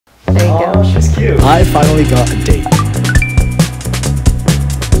There you go. She's cute. I finally got a date.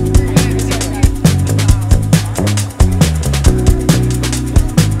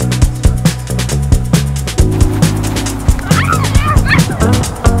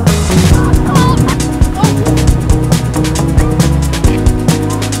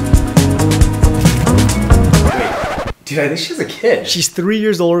 Dude, I think she has a kid. She's 3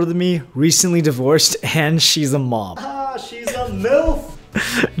 years older than me, recently divorced, and she's a mom. Ah, she's a milf.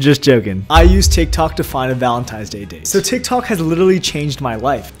 Just joking. I use TikTok to find a Valentine's Day date. So TikTok has literally changed my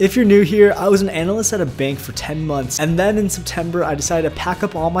life. If you're new here, I was an analyst at a bank for 10 months. And then in September, I decided to pack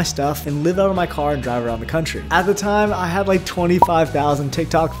up all my stuff and live out of my car and drive around the country. At the time, I had like 25,000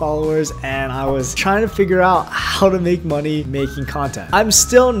 TikTok followers and I was trying to figure out how to make money making content. I'm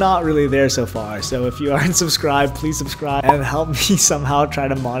still not really there so far. So if you aren't subscribed, please subscribe and help me somehow try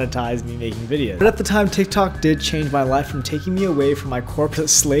to monetize me making videos. But at the time, TikTok did change my life from taking me away from my corporate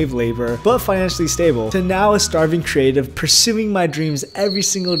slave labor, but financially stable, to now a starving creative pursuing my dreams every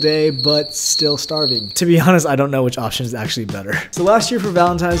single day, but still starving. To be honest, I don't know which option is actually better. So last year for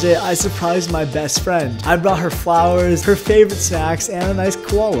Valentine's Day, I surprised my best friend. I brought her flowers, her favorite snacks, and a nice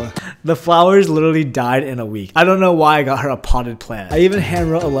koala. The flowers literally died in a week. I don't know why I got her a potted plant. I even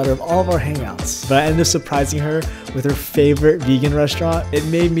handwrote a letter of all of our hangouts, but I ended up surprising her with her favorite vegan restaurant. It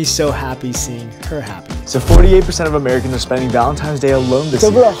made me so happy seeing her happy. So 48% of Americans are spending Valentine's Day alone this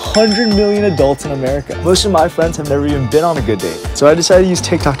year. Over 100 million adults in America. Most of my friends have never even been on a good date. So I decided to use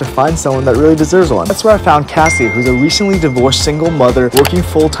TikTok to find someone that really deserves one. That's where I found Kassy, who's a recently divorced single mother working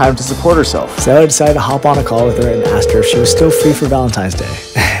full-time to support herself. So I decided to hop on a call with her and asked her if she was still free for Valentine's Day.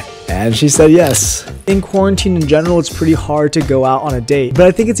 And she said yes. In quarantine in general, it's pretty hard to go out on a date, but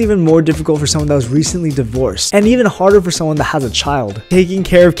I think it's even more difficult for someone that was recently divorced, and even harder for someone that has a child. Taking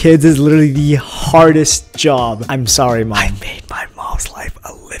care of kids is literally the hardest job. I'm sorry, Mom. I made my mom's life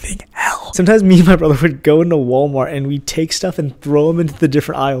a living hell. Sometimes me and my brother would go into Walmart and we'd take stuff and throw them into the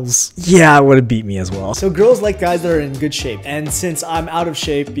different aisles. Yeah, it would have beat me as well. So girls like guys that are in good shape, and since I'm out of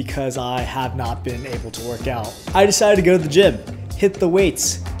shape because I have not been able to work out, I decided to go to the gym, hit the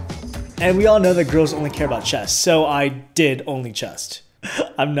weights. And we all know that girls only care about chest, so I did only chest.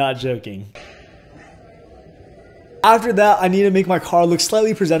 I'm not joking. After that, I need to make my car look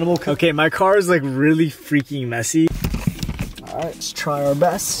slightly presentable. Okay, my car is like really freaking messy. All right, let's try our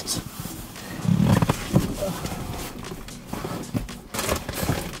best.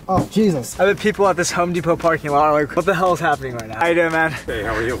 Oh, Jesus. I bet people at this Home Depot parking lot are like, what the hell is happening right now? How you doing, man? Hey,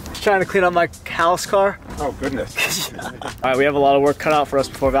 how are you? Just trying to clean up my house car. Oh, goodness. Yeah. All right, we have a lot of work cut out for us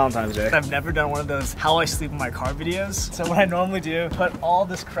before Valentine's Day. I've never done one of those how I sleep in my car videos. So what I normally do, put all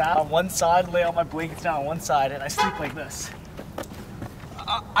this crap on one side, lay all my blankets down on one side, and I sleep like this.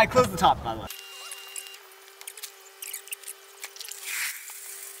 I close the top, by the way.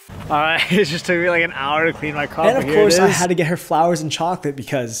 Alright, it just took me like an hour to clean my car. And of course, I had to get her flowers and chocolate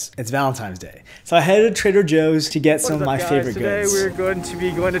because it's Valentine's Day. So I headed to Trader Joe's to get some of my favorite goods. Today we're going to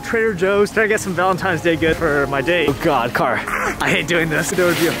be going to Trader Joe's to get some Valentine's Day good for my date. Oh God, car. I hate doing this. There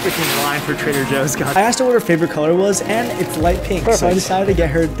would be a freaking line for Trader Joe's, God. I asked her what her favorite color was, and it's light pink. Perfect. So I decided to get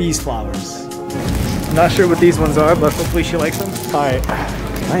her these flowers. I'm not sure what these ones are, but hopefully she likes them. Alright.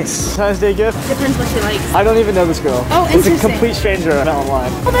 Nice. Valentine's Day gift? Depends what she likes. I don't even know this girl. Oh, interesting. It's a complete stranger I met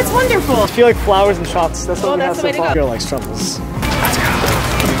online. Oh, that's wonderful. I feel like flowers and shots. That's what we have so far. Go. Girl likes truffles. Let's go.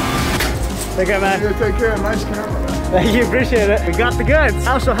 Take care, man. Take care. Nice camera. Thank you, appreciate it. We got the goods.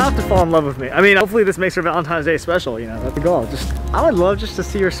 Now she'll have to fall in love with me. I mean, hopefully this makes her Valentine's Day special, you know, that's the goal. I would love just to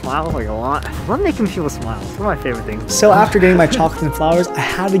see her smile like a lot. I love making people smile. It's one of my favorite things. So after getting my chocolate and flowers, I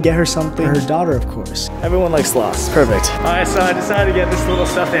had to get her something. Her daughter, of course. Everyone likes sloths. Perfect. All right, so I decided to get this little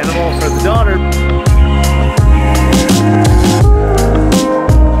stuffed animal for the daughter.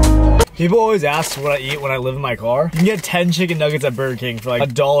 People always ask what I eat when I live in my car. You can get 10 chicken nuggets at Burger King for like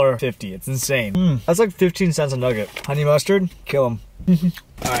 $1.50. It's insane. That's like 15 cents a nugget. Honey mustard, kill them.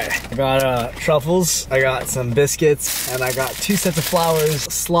 Alright, I got truffles, I got some biscuits, and I got 2 sets of flowers. A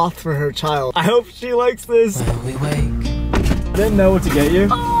sloth for her child. I hope she likes this. When we wake. I didn't know what to get you,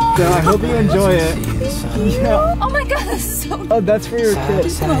 so I hope you enjoy it. Yeah. Oh my God, this is so. Oh, that's for your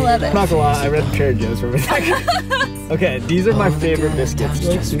kid. I love it. I'm not gonna lie, I read Trader Joe's for everything. Okay, these are my favorite biscuits.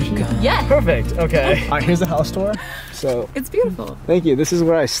 You like sushi? Yeah. Perfect, okay. Alright, here's the house tour. So, it's beautiful. Thank you. This is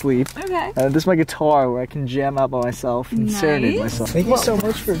where I sleep. Okay. And this is my guitar where I can jam out by myself and serenade myself. Thank you so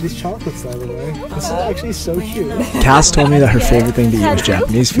much for these chocolates, by the way. This is actually so cute. Cass told me that her favorite thing to eat was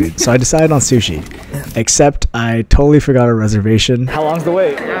Japanese food, so I decided on sushi. Except I totally forgot a reservation. How long's the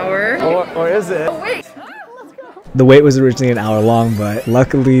wait? An hour. Or is it? Oh, wait. The wait was originally an hour long, but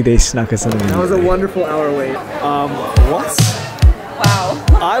luckily they snuck us in. That was a wonderful hour wait. What? Wow.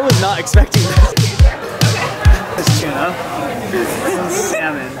 I was not expecting this. This tuna. Some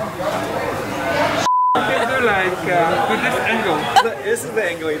salmon. Like with this angle. This is the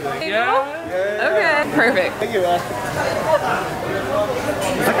angle you think. Yeah. Okay. Perfect. Thank you, man.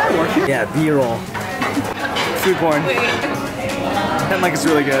 Is that guy working? Yeah, B-roll. Food porn. Wait. And like it's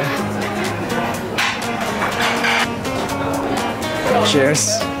really good.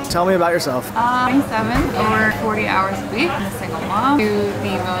 Cheers. Tell me about yourself. 27, over 40 hours a week. I'm a single mom to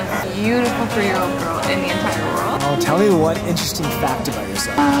the most beautiful 3-year-old girl in the entire world. Oh, tell me one interesting fact about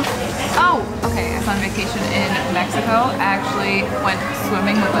yourself. Okay. I was on vacation in Mexico. I actually went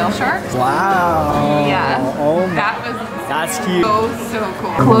swimming with whale sharks. Wow. Yeah. Oh my. That was That's cute. so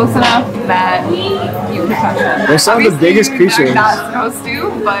cool. Close enough that you can touch them. They're some of the biggest creatures. You're not supposed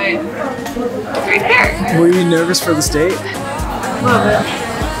to, but it's right there. Were you nervous for this date? A little bit.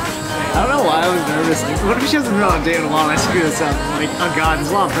 I don't know why I was nervous. Like, what if she hasn't been on a date in a while and I screw this up? I'm like, oh god, there's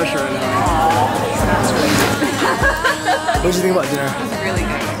a lot of pressure right now. What did you think about dinner? It was really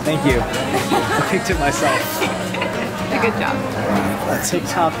good. Thank you. I picked it myself. Good job. A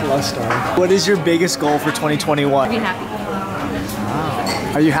TikTok love story. What is your biggest goal for 2021? Be happy.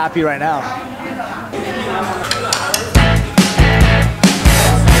 Wow. Are you happy right now?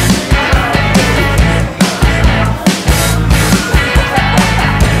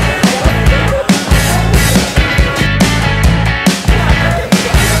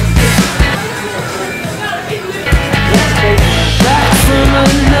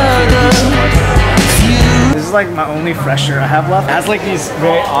 This is like my only fresh shirt I have left. It has like these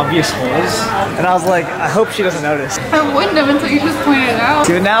very obvious holes. And I was like, I hope she doesn't notice. I wouldn't have until you just pointed it out.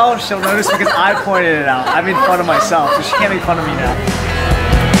 Dude, now she'll notice because I pointed it out. I made fun of myself, so she can't make fun of me now.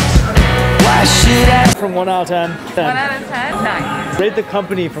 From 1 out of 10. 10. 1 out of 10? 9. Rate the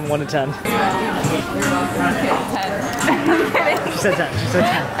company from 1 to 10. 10. She said 10. She said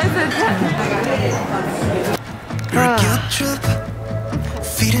 10. I said 10. You're a guilt trip,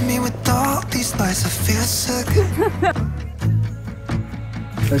 feeding me with all these lies. I feel sick.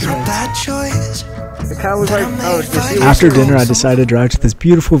 That's You're a right. bad choice. It kind of was like, oh, After dinner, I decided to drive to this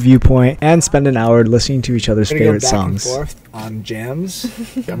beautiful viewpoint and spend an hour listening to each other's favorite songs. Forth on jams.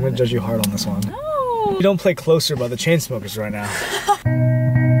 I'm gonna judge you hard on this one. No. You don't play Closer by the Chainsmokers right now.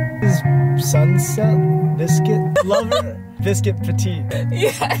 Is Sunset Biscuit Lover Biscuit Petite?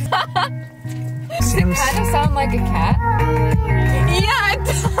 Yeah. Does it kind of sound like a cat? Yeah, it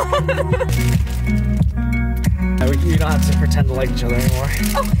does. You don't have to pretend to like each other anymore.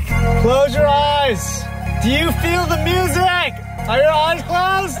 Oh my god. Close your eyes! Do you feel the music? Are your eyes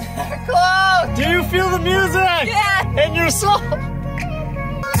closed? Closed! Do you feel the music? Yeah. In your soul?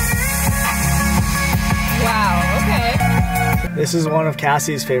 Wow, okay. This is one of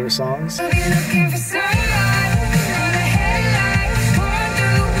Kassy's favorite songs.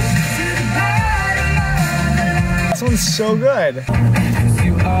 This one's so good.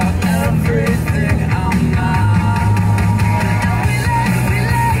 You are everything I'm not.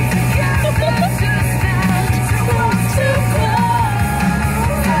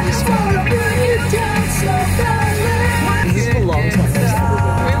 This is the longest my friend's ever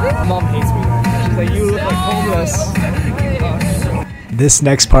been. Really? My mom hates me. She's like, you look like homeless. This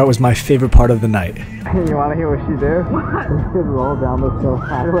next part was my favorite part of the night. You want to hear what she did? What? She could roll down the hill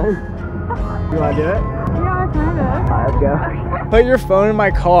sideways. You want to do it? Yeah, kind of. Alright, let's go. Put your phone in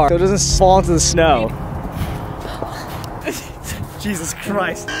my car so it doesn't fall into the snow. Jesus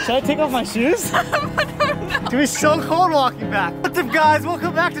Christ. Should I take off my shoes? It's gonna be so cold walking back. What's up, guys?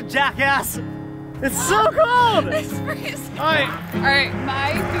 Welcome back to Jackass. It's so cold! It's freezing. Alright, Alright,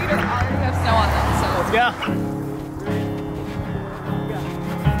 my feet already have snow on them, so. let's go.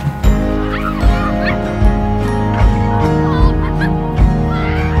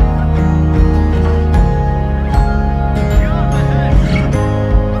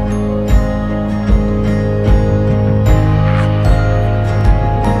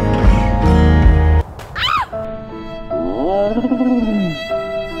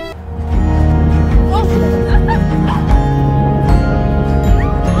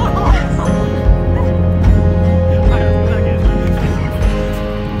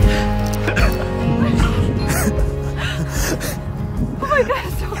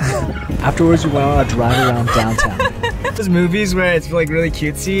 Afterwards, we went on a drive around downtown. There's movies where it's like really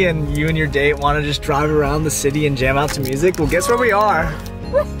cutesy and you and your date want to just drive around the city and jam out to music. Well, guess where we are?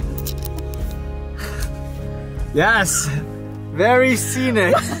 Yes, very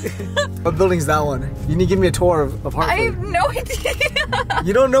scenic. What building's that one? You need to give me a tour of Hartford. I have no idea.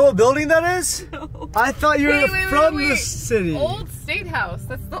 You don't know what building that is? No. I thought you were Wait, from wait. the city. Old State House.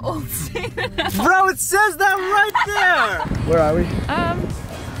 That's the old State House. Bro, it says that right there. Where are we?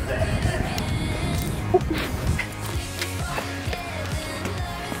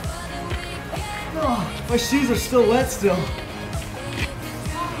 My shoes are still wet still.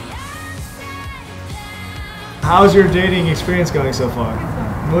 How's your dating experience going so far?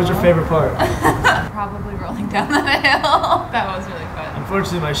 What was your favorite part? Probably rolling down the hill. That was really fun.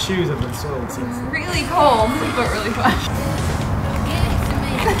 Unfortunately, my shoes have been soiled since. Really cold, but really fun.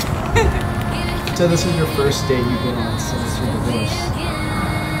 So this is your first date you've been on since your divorce.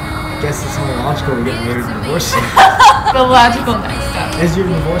 I guess it's only logical to get married and divorced. The logical next step. Is your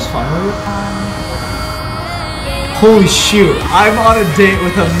divorce finally? Holy shoot, I'm on a date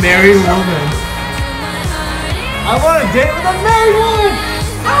with a married woman. I'm on a date with a married woman!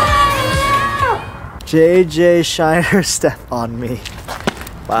 Ah! JJ Shiner step on me.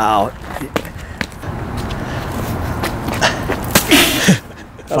 Wow.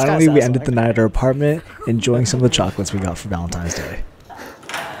 Finally, we ended the night at our apartment, enjoying some of the chocolates we got for Valentine's Day.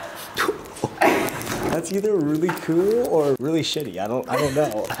 That's either really cool or really shitty. I don't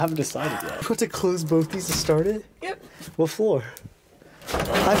know. I haven't decided yet. You have to close both these to start it? Yep. What floor?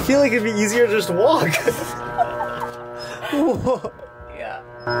 I feel like it'd be easier to just walk. Whoa. Yeah.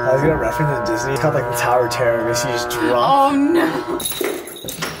 I was gonna reference in Disney. It's called like the Tower of Terror because you just drop. Oh no.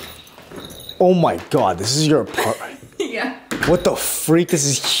 Oh my god, this is your apartment. Yeah. What the freak? This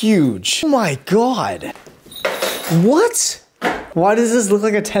is huge. Oh my god. What? Why does this look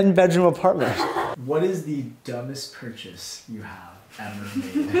like a 10-bedroom apartment? What is the dumbest purchase you have ever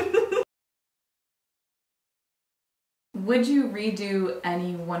made? Would you redo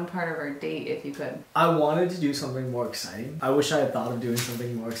any one part of our date if you could? I wanted to do something more exciting. I wish I had thought of doing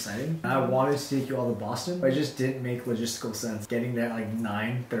something more exciting. I wanted to take you all to Boston, but it just didn't make logistical sense getting there at like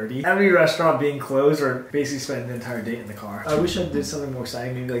 9:30. Every restaurant being closed or basically spending the entire date in the car. I wish I did something more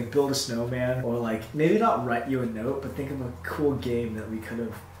exciting, maybe like build a snowman or like maybe not write you a note, but think of a cool game that we could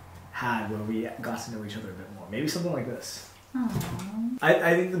have had where we got to know each other a bit more. Maybe something like this.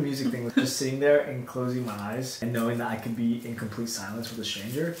 I think the music thing was just sitting there and closing my eyes and knowing that I could be in complete silence with a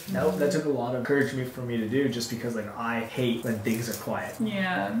stranger. That took a lot of courage for me to do just because like I hate when things are quiet.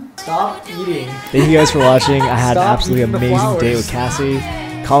 Yeah. Stop eating. Thank you guys for watching. I had an absolutely amazing day with Kassy.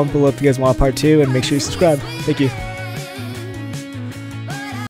 Comment below if you guys want part 2 and make sure you subscribe. Thank you.